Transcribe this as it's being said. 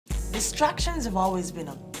Distractions have always been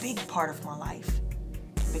a big part of my life.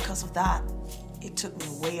 Because of that, it took me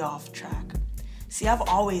way off track. See, I've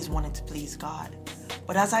always wanted to please God,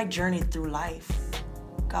 but as I journeyed through life,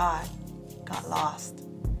 God got lost.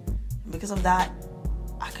 And because of that,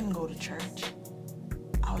 I couldn't go to church.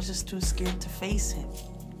 I was just too scared to face him.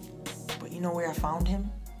 But you know where I found him?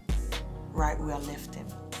 Right where I left him.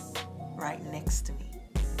 Right next to me.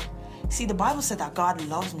 See, the Bible said that God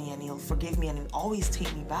loves me and he'll forgive me and he'll always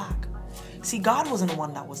take me back. See, God wasn't the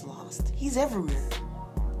one that was lost. He's everywhere.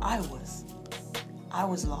 I was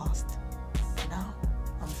lost. Now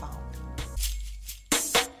I'm found.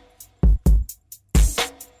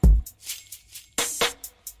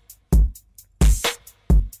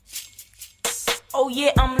 Oh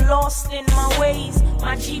yeah, I'm lost in my ways.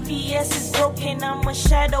 My GPS is broken. I'm a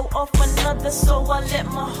shadow of another, so I let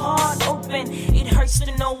my heart open. It hurts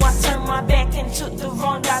to know I turned my back and took the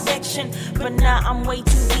wrong direction. But now I'm way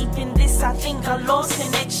too deep in this, I think I lost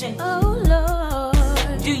connection. Oh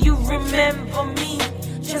Lord, do you remember me?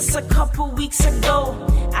 Just a couple weeks ago,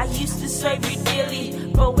 I used to serve you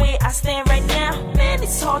dearly, but where I stand right now, man,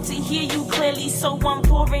 it's hard to hear you clearly. So I'm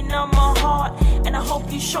pouring out my heart, and I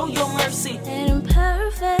hope you show your mercy. and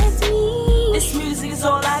imperfect me. This music is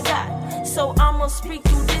all I got, so I'ma speak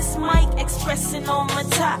through this mic, expressing all my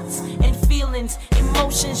thoughts and feelings,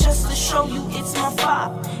 emotions, just to show you it's my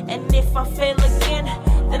fault. And if I fail again,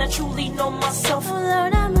 then I truly know myself. Oh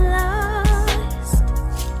Lord, I'm lost.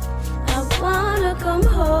 I wanna come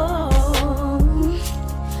home.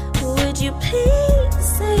 Would you please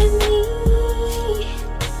save me?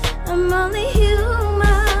 I'm only human.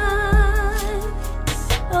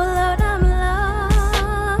 Oh Lord, I'm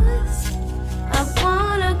lost. I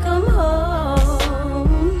wanna come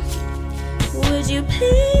home. Would you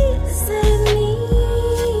please save me?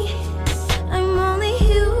 I'm only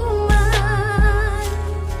human.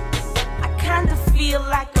 I kinda feel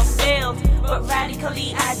like I failed, but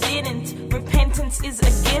radically I didn't. Repentance is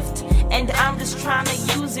a gift, and I'm just trying to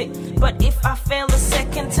use it. But if I fail a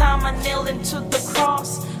second time, I nail him to the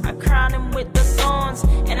cross. I crown him with the thorns,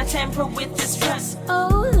 and I tamper with his trust.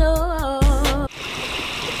 Oh Lord.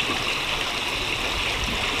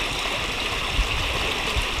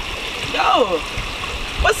 Yo,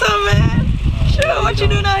 what's up, man? Sure, what you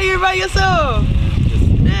doing out here by yourself?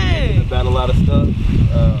 Just Dang. about a lot of stuff.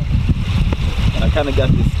 And I kind of got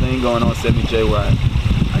this thing going on, 7J, where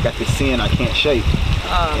I got this sin I can't shake.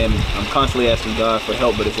 And I'm constantly asking God for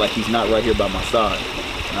help, but it's like he's not right here by my side.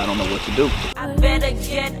 And I don't know what to do. I better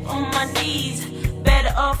get on my knees,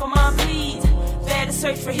 better offer my pleas, better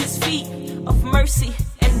search for his feet of mercy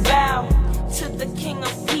and bow to the King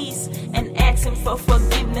of Peace and ask him for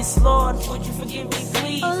forgiveness. Lord, would you forgive me,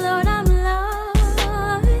 please? Oh Lord, I'm lost.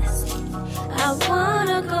 I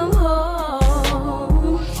wanna come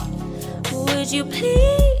home. Would you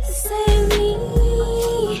please save me?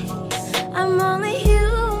 I'm only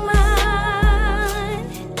human.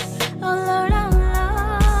 Oh Lord, I'm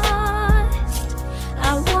lost.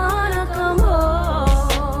 I wanna come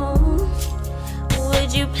home.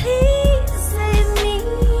 Would you please save me?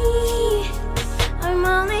 I'm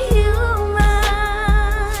only human.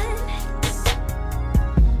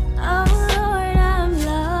 Oh Lord, I'm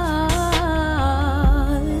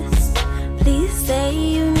lost. Please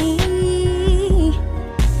save me.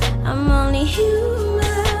 I'm only human.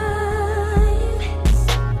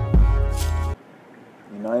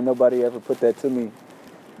 You know, ain't nobody ever put that to me.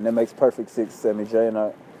 And that makes perfect sense, 7J. And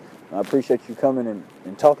I appreciate you coming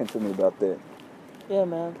and talking to me about that. Yeah,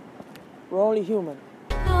 man. We're only human.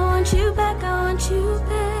 I want you back, I want you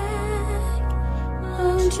back. I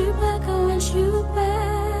want you back, I want you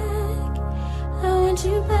back. I want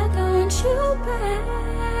you back, I want you back.